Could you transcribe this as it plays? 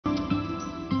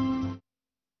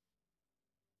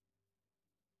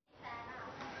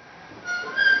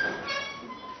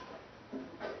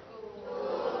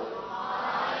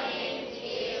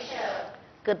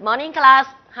Good morning, class.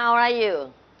 How are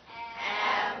you?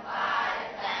 I'm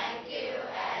fine, thank you.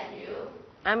 And you?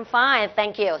 I'm fine,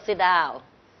 thank you. Sit down.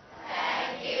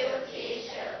 Thank you,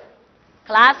 teacher.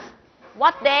 Class,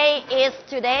 what day is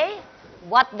today?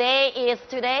 What day is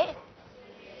today?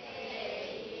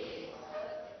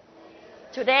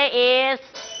 Today is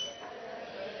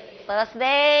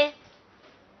Thursday.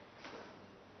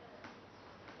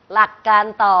 หลักการ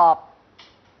ตอบ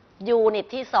ยูนิต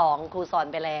ที่2ครูสอน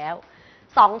ไปแล้ว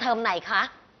2เทอมไหนคะ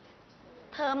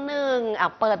เทอม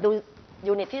1เปิดดู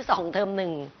ยูนิตที่2เทอม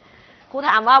1ครูถ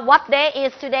ามว่า what day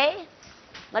is today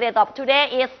นักเรียนตอบ today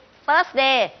is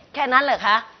Thursday แค่นั้นเหรอค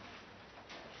ะ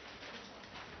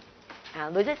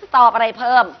หรือจะตอบอะไรเ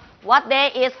พิ่ม what day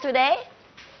is today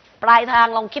ปลายทาง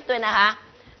ลองคิดด้วยนะคะ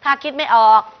ถ้าคิดไม่อ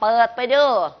อกเปิดไปดู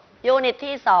ยูนิต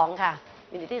ที่2ค่ะ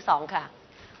ยูนิตที่2ค่ะ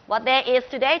what day is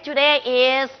today today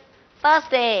is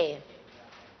Thursday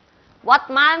what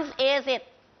month is it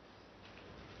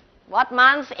what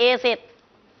month is it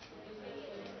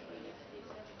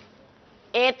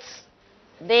it's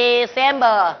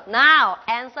December now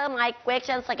answer my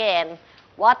questions again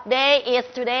what day is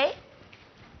today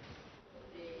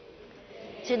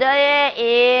today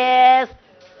is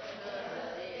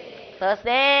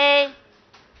Thursday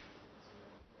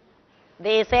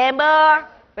December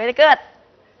very good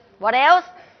what else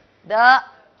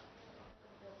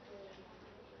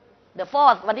the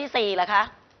fourth วันที่4เหรอคะ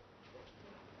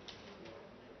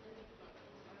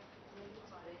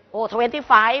โอ้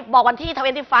25บอกวันที่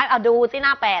25ดูที่ห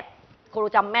น้า8ครู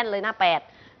จำแม่นเลยหน้า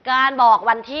8การบอก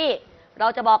วันที่เรา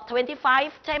จะบอก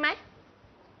25ใช่ไหม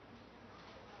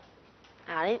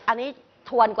อันนี้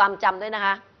ทวนความจำด้วยนะค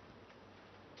ะ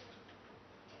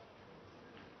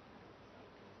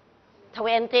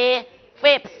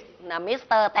25นะมิส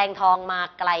เตอร์แตงทองมา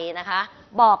ไกลนะคะ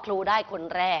บอกครูได้คน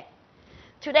แรก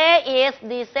Today is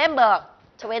December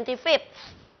 25th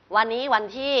วันนี้วัน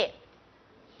ที่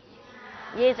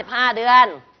25เดือน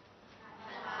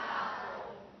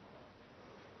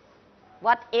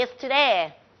What is today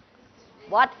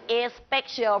What is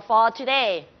special for today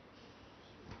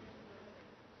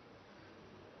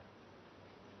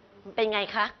เป็นไง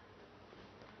คะ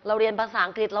เราเรียนภาษา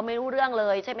อังกฤษเราไม่รู้เรื่องเล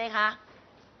ยใช่ไหมคะ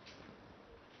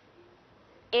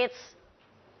It's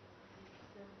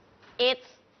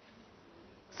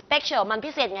special มัน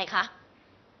พิเศษไงคะ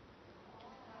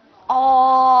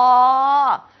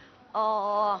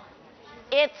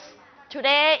It's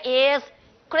today is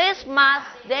Christmas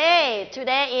Day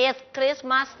today is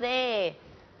Christmas Day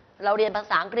เราเรียนภา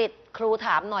ษาอังกฤษครูถ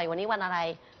ามหน่อยวันนี้วันอะไร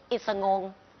It's งง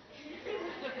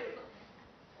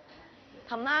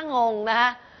ทำหน้างงนะคะ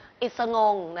It's ง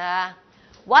งนะ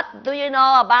What do you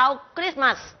know about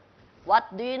Christmas What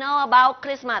do you know about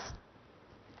Christmas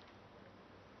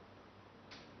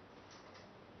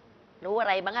รู้อะ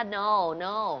ไรบ้างคะ No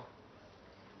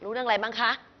รู้เรื่องอะไรบ้างค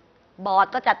ะบอร์ด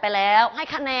ก็จัดไปแล้วให้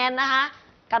คะแนนนะคะ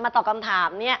การมาตอบคำถาม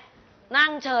เนี่ยนั่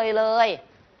งเฉยเลย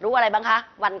รู้อะไรบ้างคะ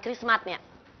วันคริสต์มาสเนี่ย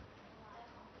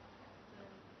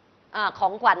ขอ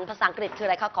งขวัญภาษาอังกฤษคืออ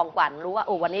ะไรคะของขวัญรู้ว่า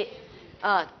วันนี้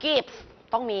gifts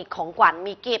ต้องมีของขวัญ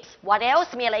มี gifts what else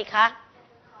มีอะไรคะ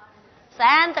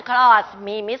Santa Claus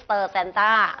มี Mr.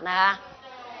 Santa นะคะ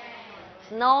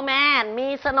Snowman มี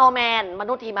Snowman ม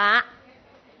นุษย์หิมะ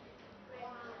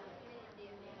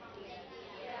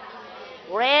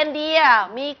เรนเดียร์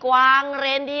มีกวางเร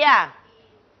นเดียร์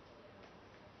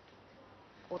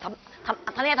โอ้ท่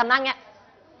านเนี่ยทำนั่งเงี้ย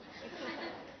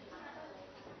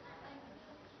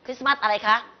คริสต์มาสอะไรค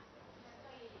ะ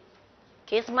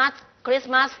คริสต์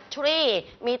มาสทรี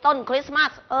มีต้นคริสต์มา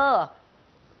ส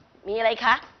มีอะไรค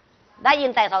ะได้ยิ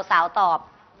นแต่สาวๆตอบ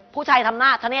ผู้ชายทำหน้า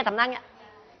ท่านเนี่ยทำนั่งเงี้ย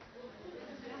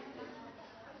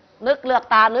นึกเลือก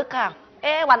ตานึกค่ะ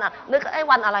วันนึก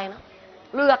วันอะไรนะ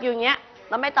เลือกอยู่อย่างเงี้ย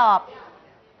แล้วไม่ตอบ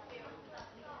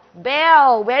bell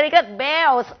very good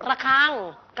bells ระฆัง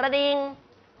กระดิ่ง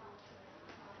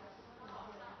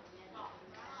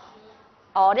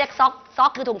เรียกซอ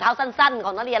กคือถุงเท้าสั้นๆข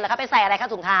องนักเรียนเหรอคะไปใส่อะไรคะ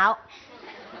ถุงเท้า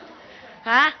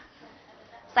ฮะ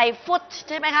ใส่ฟุตใ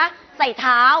ช่ไหมคะใส่เ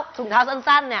ท้าถุงเท้า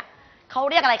สั้นๆเนี่ยเขา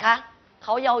เรียกอะไรคะเข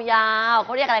ายาวๆเข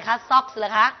าเรียกอะไรคะ socks เหร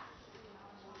อคะ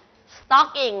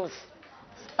stockings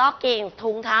ถุ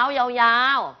งเท้ายา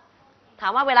วๆถา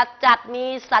มว่าเวลาจัดมี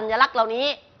สัญลักษณ์เหล่านี้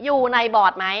อยู่ในบอ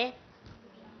ร์ดไหม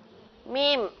มี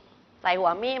มใส่หั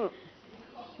ว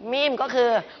มีมก็คือ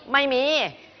ไม่มี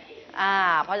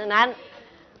เพราะฉะนั้น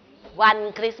วัน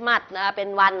คริสต์มาสนะเป็น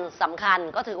วันสำคัญ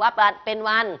ก็ถือว่าเป็น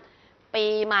วันปี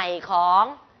ใหม่ของ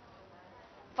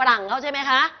ฝรั่งเขาใช่ไหม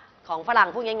คะของฝรั่ง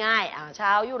พูดง่ายๆช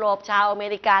าวยุโรปชาวอเม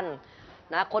ริกัน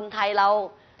นะคนไทยเรา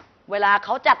เวลาเข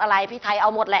าจัดอะไรพี่ไทยเอา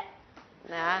หมดแหละ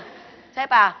นะใช่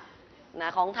ปะ นะ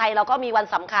ของไทยเราก็มีวัน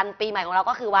สำคัญปีใหม่ของเรา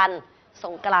ก็คือวันส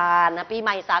งกรานต์นะปีให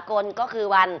ม่สากลก็คือ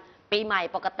วันปีใหม่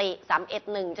ปกติ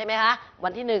311ใช่ไหมคะวั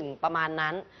นที่1ประมาณ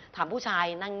นั้นถามผู้ชาย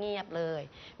นั่งเงียบเลย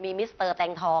มีมิสเตอร์แต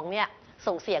งทองเนี่ย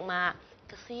ส่งเสียงมา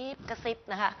กระซิบกระซิบ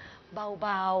นะคะเบ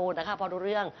าๆนะคะพอดูเ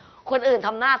รื่องคนอื่นท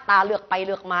ำหน้าตาเลือกไปเ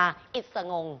ลือกมาอิส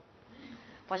งง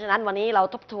เพราะฉะนั้นวันนี้เรา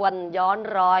ทบทวนย้อน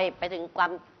รอยไปถึงควา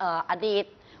มอดีต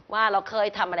ว่าเราเคย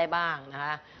ทำอะไรบ้างนะค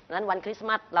ะเพราะฉะนั้นวันคริสต์ม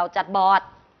าสเราจัดบอร์ด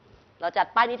เราจัด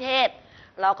ป้ายนิเทศ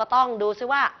เราก็ต้องดูซิ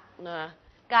ว่านะ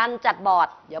การจัดบอร์ด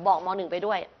เดี๋ยวบอกม.1 ไป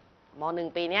ด้วยม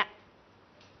.1 ปีนี้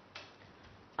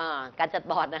การจัด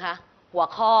บอร์ดนะคะหัว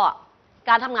ข้อ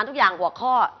การทำงานทุกอย่างหัว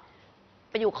ข้อ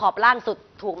ไปอยู่ขอบล่างสุด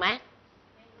ถูกไหม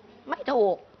ไม่ถู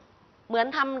กเหมือน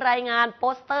ทำรายงานโป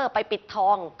สเตอร์ไปปิดทอ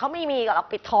งเขาไม่มีหรอก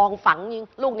ปิดทองฝัง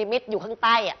ลูกนิมิตอยู่ข้างใ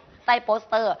ต้ใต้โปส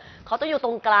เตอร์เขาต้องอยู่ต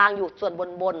รงกลางอยู่ส่วน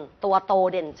บนตัวโต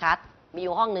เด่นชัดมีอ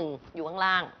ยู่ห้องหนึ่งอยู่ข้าง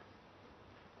ล่าง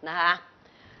นะคะ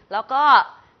แล้วก็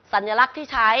สัญลักษณ์ที่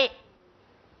ใช้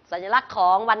สัญลักษณ์ขอ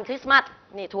งวันคริสต์มาส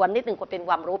นี่ทวนนิดหนึ่งเป็น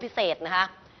ความรู้พิเศษนะคะ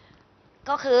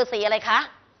ก็คือสีอะไรคะ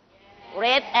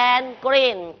red and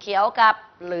green เขียวกับ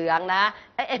เหลืองนะ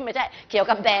ไม่ใช่เขียว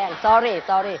กับแดง sorry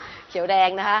เขียวแดง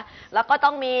นะคะแล้วก็ต้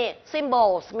องมี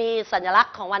symbols มีสัญลักษ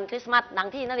ณ์ของวันคริสต์มาสดัง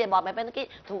ที่นักเรียนบอกไปเมื่อกี้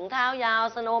ถุงเท้ายาว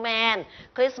snowman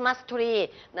Christmas tree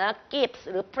นะ gifts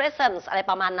หรือ presents อะไร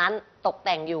ประมาณนั้นตกแ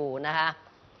ต่งอยู่นะคะ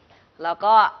แล้ว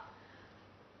ก็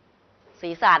สี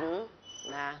สัน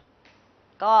นะ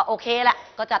ก็โอเคแหละ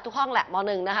ก็จัดทุกห้องแหละม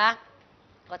.1 นะคะ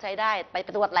ก็ใช้ได้ไปต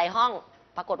รวจหลายห้อง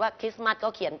ปรากฏว่าคริสต์มาสก็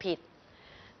เขียนผิด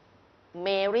เม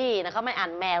รี่นะคะไม่อ่า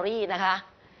นแมรี่นะคะ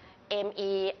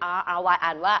M-E-R-R-Y อ่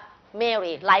านว่าเม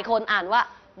รี่หลายคนอ่านว่า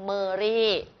เมอรี่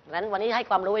นั้นวันนี้ให้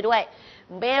ความรู้ไว้ด้วย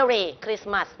Merry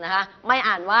Christmas นะคะไม่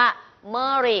อ่านว่าเมอ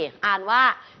รี่อ่านว่า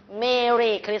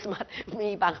Merry Christmas มี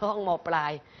บางห้องม.ปลา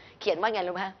ยเขียนว่าไง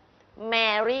รู้ไหมแม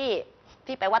รี่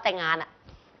ที่แปลว่าแต่งงานอะ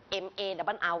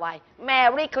M-A-R-R-Y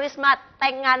Merry Christmas แต่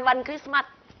งงานวันคริสต์มาส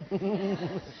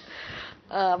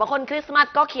บางคนคริสต์มาส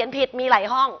ก็เขียนผิดมีหลาย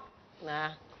ห้องนะ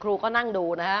ครูก็นั่งดู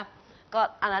นะฮะก็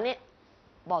อันนั้นนี่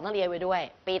บอกนักเรียนไว้ด้วย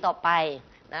ปีต่อไป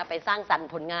นะไปสร้างสรรค์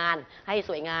ผลงานให้ส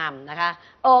วยงามนะคะ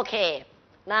โอเค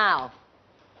now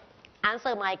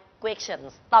answer my questions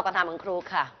ตอบคำถามของครู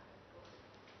ค่ะ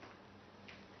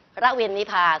ระวินนิ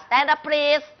พา stand up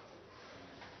please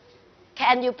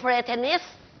can you play tennis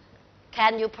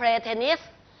can you play tennis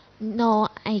No,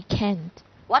 I can't.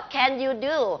 what can you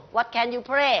do what can you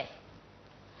play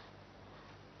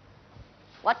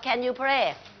what can you play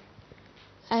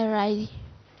I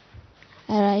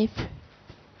like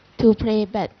to play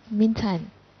badminton.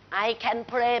 I can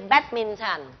play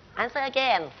badminton answer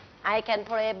again I can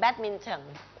play badminton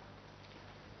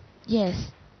Yes,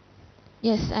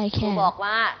 I ครู can. บอก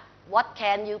ว่า what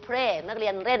can you play นักเรี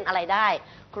ยนเล่นอะไรได้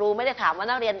ครูไม่ได้ถามว่า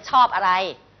นักเรียนชอบอะไร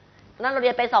นักเรี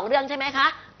ยนไป2เรื่องใช่ไหมคะ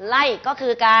like ก็คื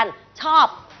อการชอบ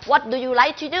what do you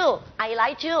like to do I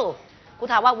like to ครู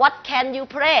ถามว่า what can you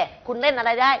play คุณเล่นอะไ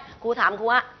รได้ครูถามครู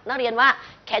ว่านักเรียนว่า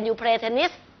can you play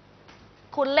tennis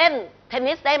คุณเล่นเทน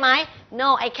นิสได้ไหม no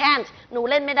I can't หนู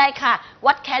เล่นไม่ได้ค่ะ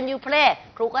what can you play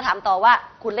ครูก็ถามต่อว่า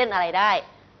คุณเล่นอะไรได้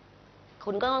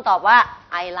คุณก็ต้องตอบว่า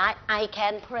I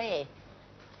can play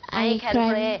I can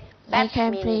play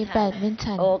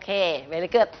badminton. โอเค very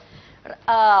good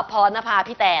พรณภา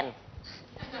พี่แตน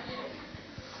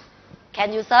Can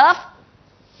you surf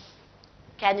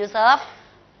Can you surf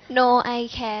No, I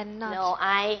cannot. No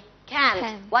I can't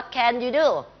Can. What can you do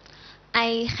I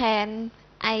can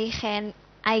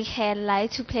like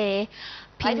to play.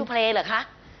 Like to play เหรอคะ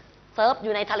เซิร์ฟอ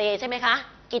ยู่ในทะเลใช่ไหมคะ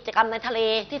กิจกรรมในทะเล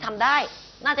ที่ทำได้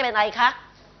น่าจะเป็นอะไรคะ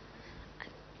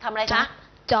ทำอะไรคะ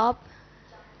Job.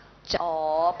 อ๋อ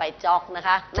ไปจ็อกนะค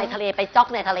ะในทะเลไปจ็อก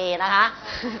ในทะเลนะคะ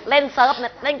เล่นเซิร์ฟ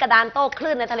เล่นกระดานโต้ค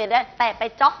ลื่นในทะเลได้แต่ไป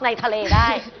จ็อกในทะเลได้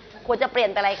ควรจะเปลี่ยน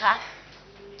ไปอะไรคะ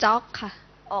Jog ค่ะ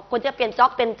อ๋อควรจะเปลี่ยนจ็อ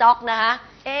กเป็นจ็อกนะคะ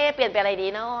เปลี่ยนไปอะไรดี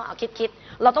เนาะเอาคิด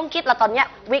เราต้องคิดเราตอนเนี้ย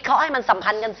วิเคราะห์ให้มันสัม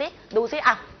พันธ์กันสิดูสิอ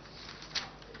ะ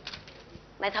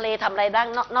ในทะเลทำอะไรบ้าง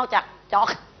นอกจากจ็อก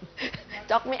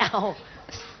จ็อกไม่เอา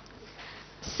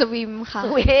Swim ค่ะ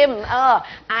swim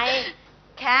I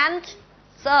can't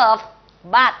surf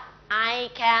but I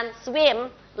can swim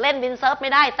เล่นวินเซิร์ฟไ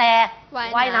ม่ได้แต่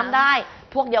ว่ายน้ำได้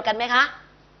พวกเดียวกันไหมคะ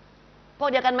พวก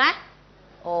เดียวกันไหม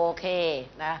โอเค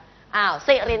นะ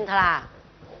สิรินทรา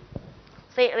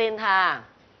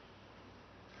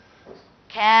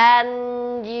Can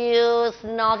you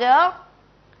snorkel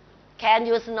Can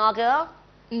you snorkel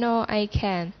No, I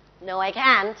can. No I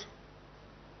can't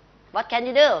What can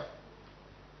you do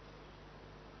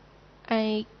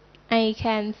I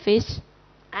can fish.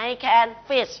 I can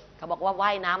fish เขาบอกว่าว่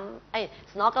ายน้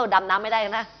ำsnorkel ดำน้ำไม่ได้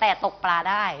นะแต่ตกปลา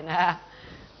ได้นะ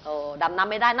โอ้ดำน้ำ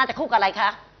ไม่ได้น่าจะคู่กับอะไรคะ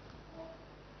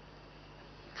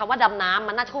คำว่าดำน้ำ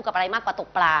มันน่าจะคู่กับอะไรมากกว่าตก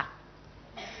ปลา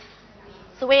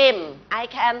swim I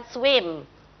can swim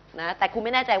นะแต่ครูไ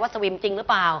ม่แน่ใจว่า swim จริงหรือ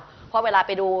เปล่าเพราะเวลาไ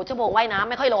ปดูชั่วโมงว่ายน้ำ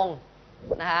ไม่ค่อยลง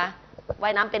นะคะว่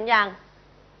ายน้ำเป็นยัง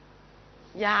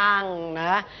น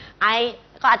ะ I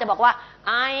ก็อาจจะบอกว่า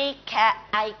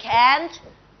I can't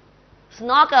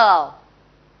snorkel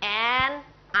and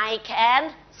I can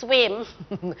swim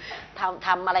ท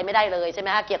ำอะไรไม่ได้เลยใช่ไหม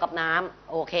คะเกี่ยวกับน้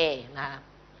ำโอเคนะ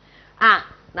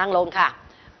นั่งลงค่ะ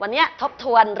วันนี้ทบท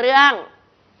วนเรื่อง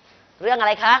อะไ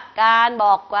รคะการบ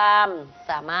อกความ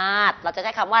สามารถเราจะใ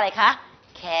ช้คำว่าอะไรคะ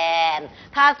can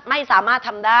ถ้าไม่สามารถท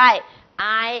ำได้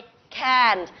I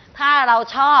can't ถ้าเรา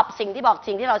ชอบสิ่งที่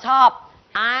เราชอบ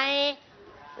I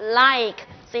like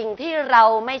สิ่งที่เรา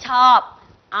ไม่ชอบ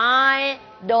I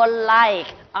don't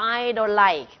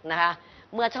like นะคะ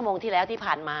เมื่อชั่วโมงที่แล้วที่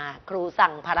ผ่านมาครูสั่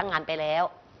งพนักงานไปแล้ว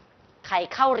ใคร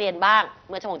เข้าเรียนบ้าง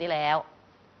เมื่อชั่วโมงที่แล้ว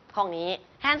ห้องนี้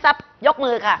hands up ยก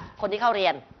มือค่ะคนที่เข้าเรี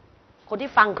ยนคนที่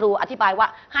ฟังครูอธิบายว่า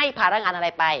ให้พนักงานอะไร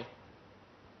ไป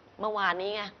เมื่อวาน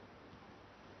นี้ไง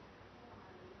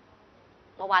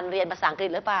เมื่อวานเรียนภาษาอังกฤษ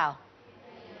หรือเปล่า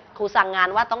ครูสั่งงาน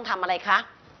ว่าต้องทำอะไรคะ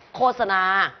โฆษณา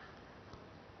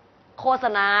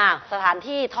สถาน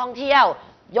ที่ท่องเที่ยว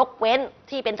ยกเว้น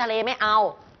ที่เป็นทะเลไม่เอา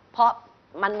เพราะ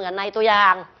มันเหมือนในตัวอย่า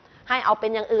งให้เอาเป็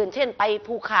นอย่างอื่นเช่นไป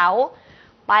ภูเขา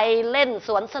ไปเล่นส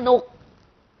วนสนุก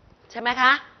ใช่ไหมค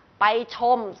ะไปช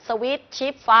มสวิตชิ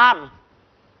ปฟาร์ม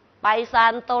ไปซา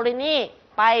นโตรินี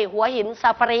ไปหัวหินซา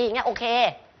ฟารีอย่างเงี้ยโอเค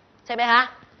ใช่ไหมคะ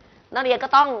นักเรียนก็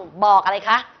ต้องบอกอะไร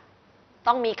คะ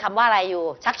ต้องมีคำว่าอะไรอยู่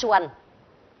ชักชวน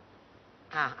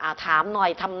ถามหน่อย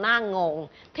ทำหน้างง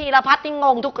ธีรพัฒน์นี่ง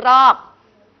งทุกรอบ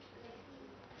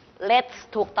let's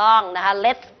ถูกต้องนะคะ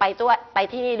let's ไป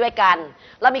ที่นี่ด้วยกัน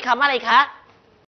แล้วมีคำว่าอะไรคะ